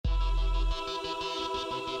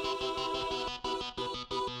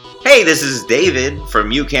Hey, this is David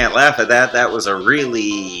from You Can't Laugh at That. That was a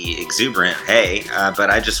really exuberant hey, but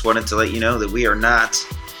I just wanted to let you know that we are not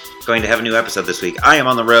going to have a new episode this week. I am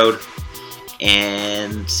on the road,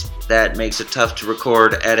 and that makes it tough to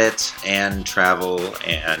record, edit, and travel,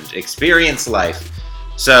 and experience life.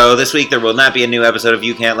 So this week there will not be a new episode of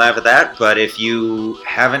You Can't Laugh at That, but if you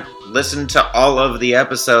haven't listened to all of the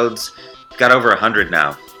episodes, we've got over 100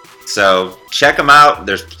 now. So check them out.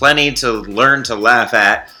 There's plenty to learn to laugh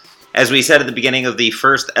at. As we said at the beginning of the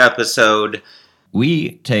first episode,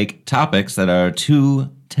 we take topics that are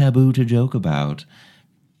too taboo to joke about,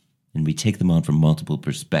 and we take them on from multiple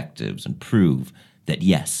perspectives and prove that,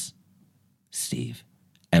 yes, Steve,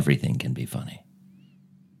 everything can be funny.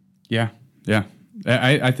 Yeah.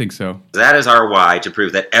 I think so. That is our why, to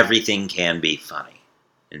prove that everything can be funny.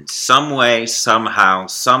 In some way, somehow,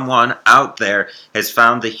 someone out there has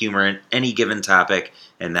found the humor in any given topic,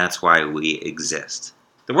 and that's why we exist.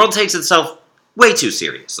 The world takes itself way too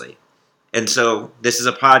seriously. And so this is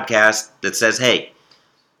a podcast that says, hey,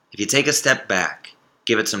 if you take a step back,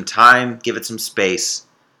 give it some time, give it some space,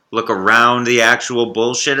 look around the actual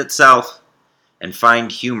bullshit itself, and find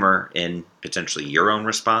humor in potentially your own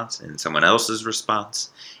response, in someone else's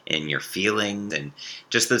response, in your feelings, and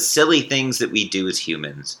just the silly things that we do as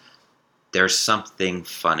humans, there's something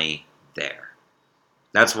funny there.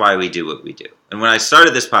 That's why we do what we do. And when I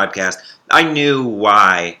started this podcast, I knew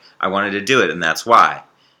why I wanted to do it, and that's why.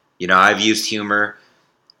 You know, I've used humor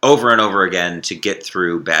over and over again to get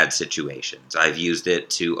through bad situations. I've used it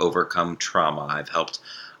to overcome trauma. I've helped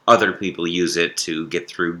other people use it to get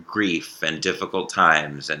through grief and difficult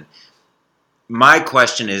times. And my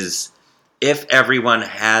question is, if everyone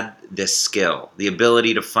had this skill, the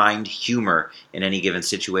ability to find humor in any given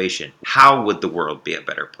situation, how would the world be a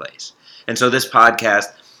better place? And so this podcast,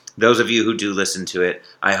 those of you who do listen to it,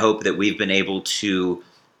 I hope that we've been able to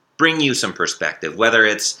bring you some perspective, whether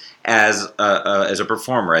it's as a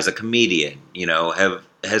performer, as a comedian, you know,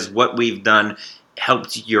 has what we've done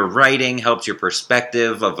helped your writing, helped your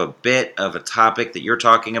perspective of a bit of a topic that you're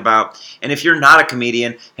talking about? And if you're not a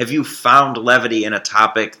comedian, have you found levity in a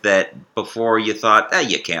topic that before you thought,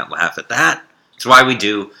 you can't laugh at that? It's why we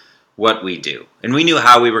do what we do. And we knew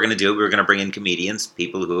how we were going to do it. We were going to bring in comedians,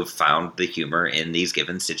 people who have found the humor in these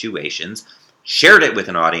given situations, shared it with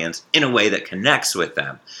an audience in a way that connects with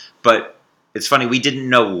them. But it's funny, we didn't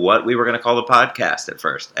know what we were going to call the podcast at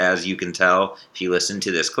first, as you can tell if you listen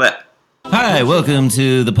to this clip. Hi, welcome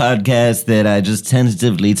to the podcast that I just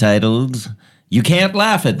tentatively titled, You Can't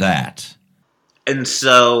Laugh at That. And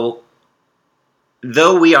so,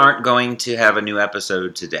 though we aren't going to have a new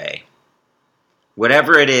episode today,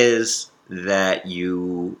 whatever it is that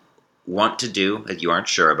you want to do that you aren't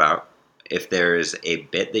sure about, if there's a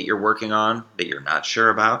bit that you're working on that you're not sure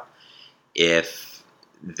about, if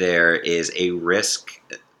there is a risk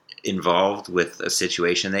involved with a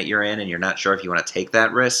situation that you're in and you're not sure if you want to take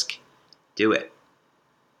that risk, do it.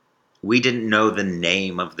 We didn't know the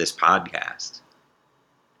name of this podcast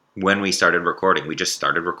when we started recording. We just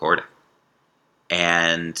started recording.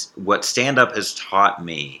 And what stand-up has taught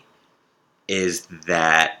me is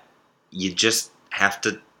that you just have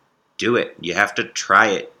to do it. You have to try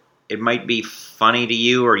it. It might be funny to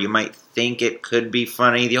you, or you might think it could be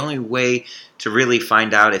funny. The only way to really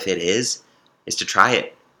find out if it is to try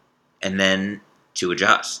it, and then to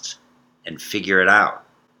adjust and figure it out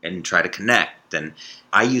and try to connect. And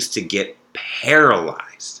I used to get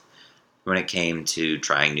paralyzed when it came to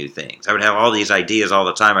trying new things. I would have all these ideas all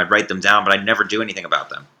the time. I'd write them down, but I'd never do anything about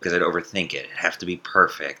them because I'd overthink it. It'd have to be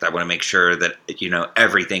perfect. I want to make sure that,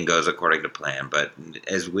 everything goes according to plan. But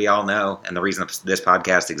as we all know, and the reason this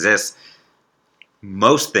podcast exists,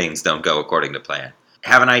 most things don't go according to plan.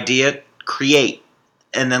 Have an idea, create,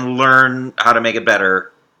 and then learn how to make it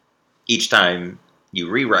better each time you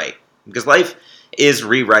rewrite. Because life is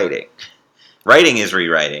rewriting. Writing is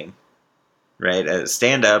rewriting. Right?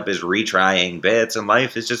 Stand-up is retrying bits, and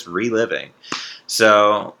life is just reliving.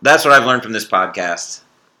 So that's what I've learned from this podcast.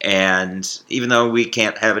 And even though we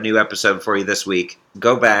can't have a new episode for you this week,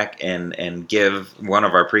 go back and give one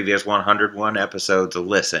of our previous 101 episodes a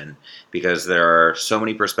listen, because there are so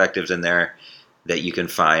many perspectives in there that you can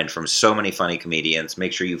find from so many funny comedians.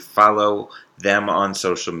 Make sure you follow them on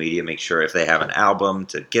social media. Make sure if they have an album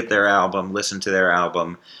to get their album, listen to their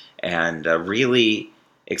album, and really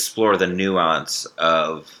explore the nuance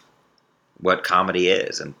of what comedy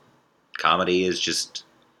is. And comedy is just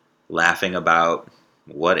laughing about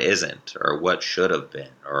what isn't, or what should have been,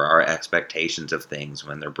 or our expectations of things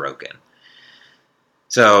when they're broken.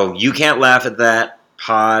 So You Can't Laugh at That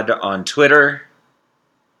pod on Twitter.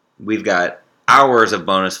 We've got hours of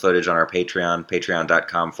bonus footage on our Patreon,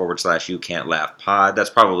 patreon.com/YouCan'tLaughPod. That's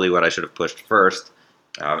probably what I should have pushed first.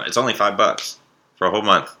 It's only $5 for a whole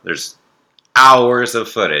month. There's hours of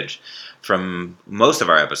footage from most of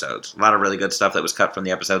our episodes. A lot of really good stuff that was cut from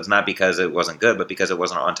the episodes, not because it wasn't good, but because it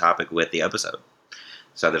wasn't on topic with the episode.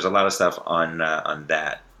 So there's a lot of stuff on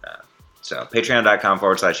that. So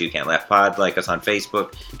patreon.com/YouCan'tLaughPod. Like us on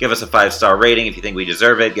Facebook. Give us a 5-star rating if you think we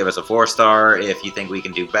deserve it. Give us a 4-star if you think we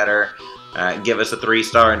can do better. Give us a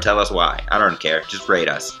 3-star and tell us why. I don't care. Just rate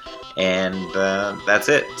us. And that's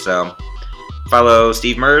it. So follow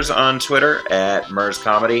Steve Mers on Twitter at Mers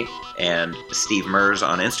Comedy and Steve Mers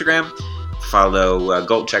on Instagram. Follow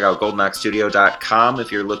check out GoldenOxStudio.com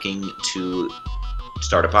if you're looking to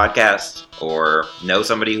start a podcast or know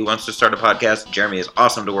somebody who wants to start a podcast. Jeremy is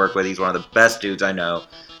awesome to work with. He's one of the best dudes I know.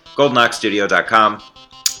 GoldenOxStudio.com.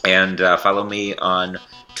 And follow me on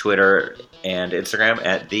Twitter and Instagram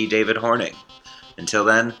at TheDavidHorning. Until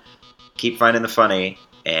then, keep finding the funny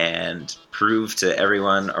and prove to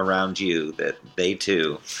everyone around you that they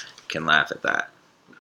too can laugh at that.